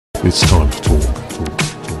It's time to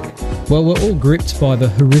talk. Well, we're all gripped by the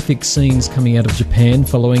horrific scenes coming out of Japan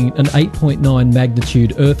following an 8.9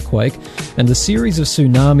 magnitude earthquake and a series of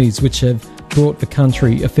tsunamis which have brought the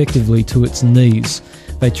country effectively to its knees.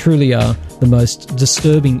 They truly are the most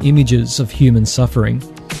disturbing images of human suffering.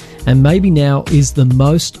 And maybe now is the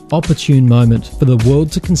most opportune moment for the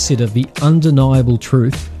world to consider the undeniable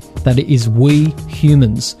truth that it is we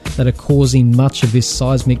humans that are causing much of this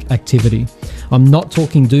seismic activity. I'm not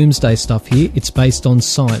talking doomsday stuff here, it's based on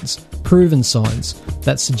science, proven science,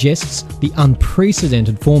 that suggests the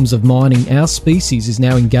unprecedented forms of mining our species is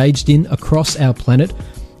now engaged in across our planet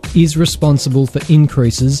is responsible for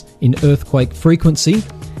increases in earthquake frequency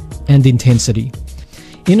and intensity.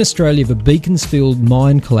 In Australia, the Beaconsfield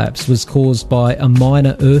mine collapse was caused by a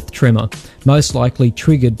minor earth tremor, most likely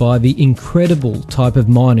triggered by the incredible type of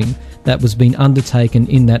mining that was being undertaken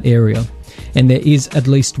in that area. And there is at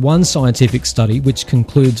least one scientific study which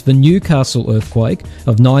concludes the Newcastle earthquake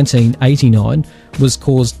of 1989 was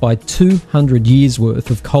caused by 200 years'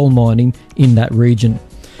 worth of coal mining in that region.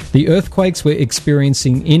 The earthquakes we're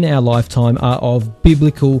experiencing in our lifetime are of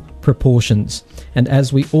biblical proportions, and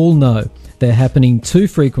as we all know, they're happening too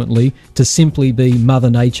frequently to simply be Mother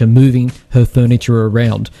Nature moving her furniture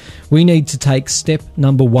around. We need to take step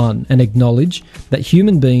number one and acknowledge that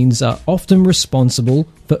human beings are often responsible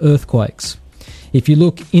for earthquakes. If you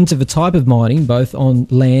look into the type of mining, both on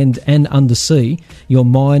land and undersea, your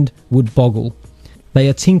mind would boggle. They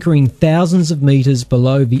are tinkering thousands of metres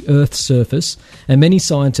below the Earth's surface, and many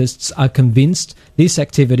scientists are convinced this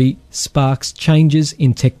activity sparks changes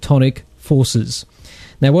in tectonic forces.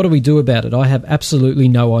 Now, what do we do about it? I have absolutely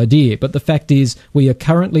no idea, but the fact is we are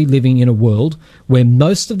currently living in a world where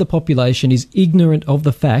most of the population is ignorant of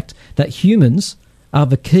the fact that humans are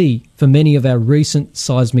the key for many of our recent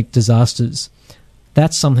seismic disasters.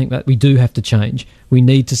 That's something that we do have to change. We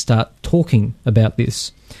need to start talking about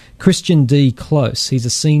this. Christian D. Close, he's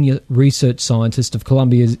a senior research scientist of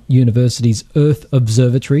Columbia University's Earth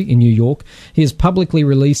Observatory in New York. He has publicly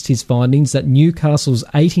released his findings that Newcastle's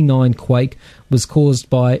 89 quake was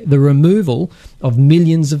caused by the removal of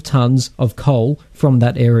millions of tons of coal from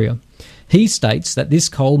that area. He states that this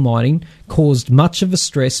coal mining caused much of the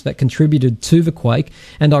stress that contributed to the quake,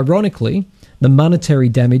 and ironically, the monetary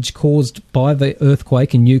damage caused by the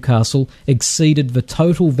earthquake in Newcastle exceeded the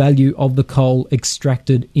total value of the coal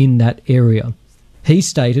extracted in that area. He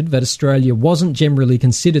stated that Australia wasn't generally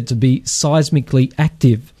considered to be seismically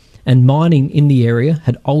active, and mining in the area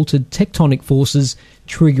had altered tectonic forces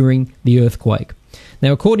triggering the earthquake.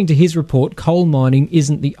 Now, according to his report, coal mining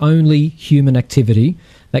isn't the only human activity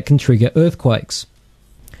that can trigger earthquakes.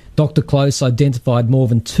 Dr. Close identified more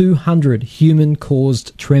than 200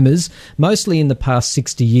 human-caused tremors, mostly in the past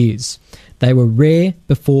 60 years. They were rare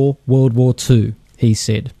before World War II, he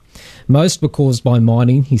said. Most were caused by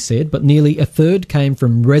mining, he said, but nearly a third came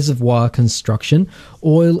from reservoir construction.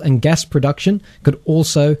 Oil and gas production could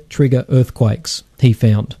also trigger earthquakes, he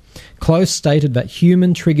found. Close stated that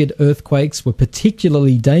human-triggered earthquakes were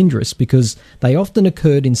particularly dangerous because they often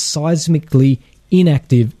occurred in seismically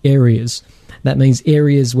inactive areas. That means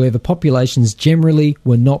areas where the populations generally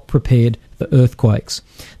were not prepared for earthquakes.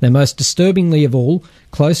 Now, most disturbingly of all,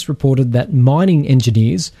 Close reported that mining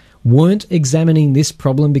engineers weren't examining this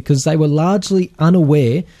problem because they were largely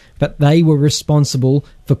unaware that they were responsible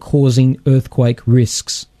for causing earthquake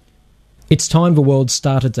risks. It's time the world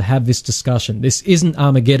started to have this discussion. This isn't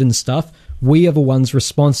Armageddon stuff. We are the ones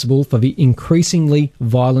responsible for the increasingly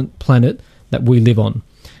violent planet that we live on.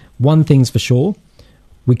 One thing's for sure,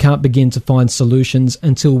 we can't begin to find solutions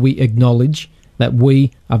until we acknowledge that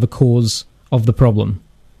we are the cause of the problem.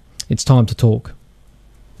 It's time to talk.